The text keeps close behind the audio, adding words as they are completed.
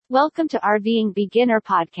Welcome to RVing Beginner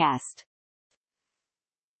Podcast.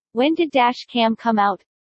 When did dash cam come out?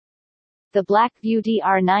 The Blackview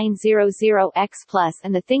DR900X Plus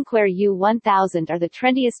and the Thinkware U1000 are the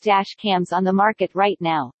trendiest dash cams on the market right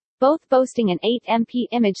now, both boasting an 8MP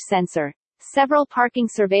image sensor, several parking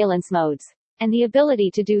surveillance modes, and the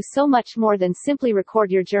ability to do so much more than simply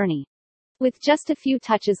record your journey. With just a few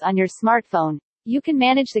touches on your smartphone, you can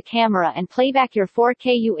manage the camera and playback your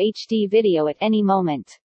 4K UHD video at any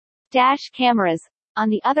moment. Dash cameras, on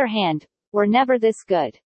the other hand, were never this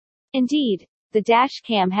good. Indeed, the dash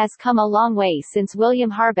cam has come a long way since William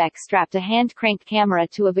Harbeck strapped a hand-crank camera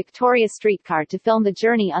to a Victoria streetcar to film the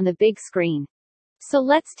journey on the big screen. So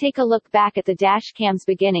let's take a look back at the dash cam's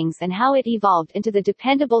beginnings and how it evolved into the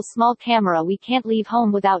dependable small camera we can't leave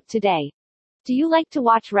home without today. Do you like to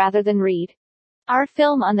watch rather than read? Our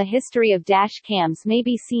film on the history of dash cams may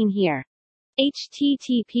be seen here.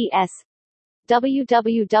 https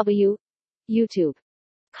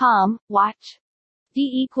www.youtube.com, watch. V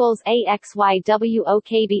equals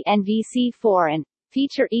AXYWOKBNVC4 and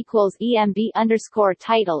feature equals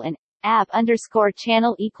EMB_title and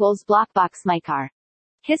ab_channel equals BlockBoxMyCar.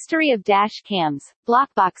 History of dash cams.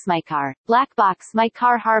 BlockBoxMyCar.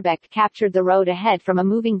 BlockBoxMyCar. Harbeck captured the road ahead from a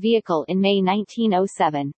moving vehicle in May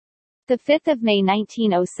 1907. The 5th of May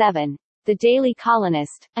 1907, the Daily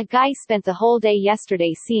Colonist, a guy spent the whole day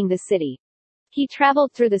yesterday seeing the city. He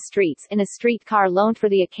traveled through the streets in a streetcar loaned for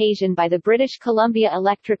the occasion by the British Columbia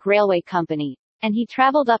Electric Railway Company, and he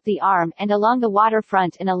traveled up the Arm and along the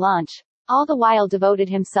waterfront in a launch, all the while devoted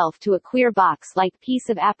himself to a queer box-like piece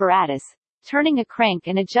of apparatus, turning a crank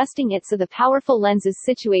and adjusting it so the powerful lenses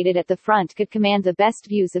situated at the front could command the best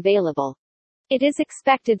views available. It is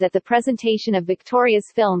expected that the presentation of Victoria's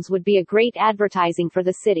films would be a great advertising for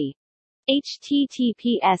the city.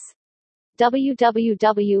 https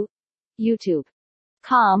www.youtube.com,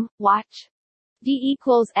 watch. V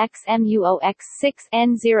equals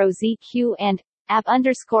XMUOX6N0ZQ and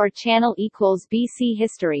ab_channel equals BC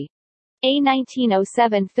History. A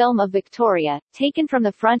 1907 film of Victoria, taken from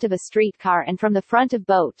the front of a streetcar and from the front of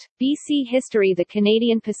boat. BC History. The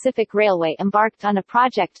Canadian Pacific Railway embarked on a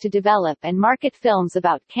project to develop and market films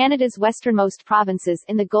about Canada's westernmost provinces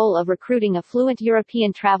in the goal of recruiting affluent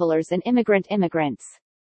European travelers and immigrants.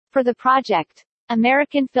 For the project,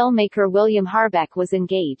 American filmmaker William Harbeck was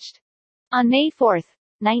engaged. On May 4,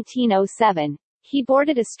 1907, he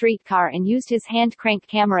boarded a streetcar and used his hand-crank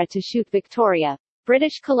camera to shoot Victoria,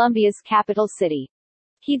 British Columbia's capital city.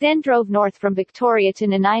 He then drove north from Victoria to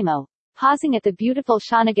Nanaimo, pausing at the beautiful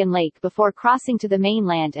Shawnigan Lake before crossing to the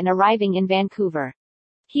mainland and arriving in Vancouver.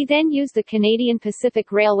 He then used the Canadian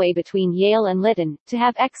Pacific Railway between Yale and Lytton, to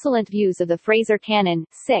have excellent views of the Fraser Canyon,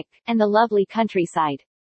 and the lovely countryside.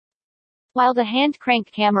 While the hand-crank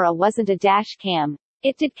camera wasn't a dash cam,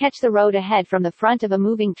 it did catch the road ahead from the front of a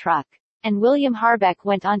moving truck, and William Harbeck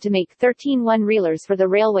went on to make 13 one-reelers for the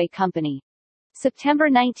railway company. September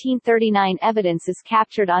 1939. Evidence is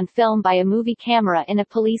captured on film by a movie camera in a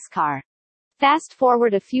police car. Fast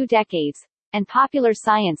forward a few decades, and Popular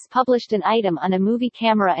Science published an item on a movie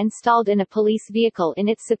camera installed in a police vehicle in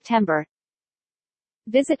its September.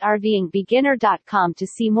 Visit RVingBeginner.com to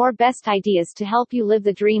see more best ideas to help you live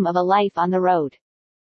the dream of a life on the road.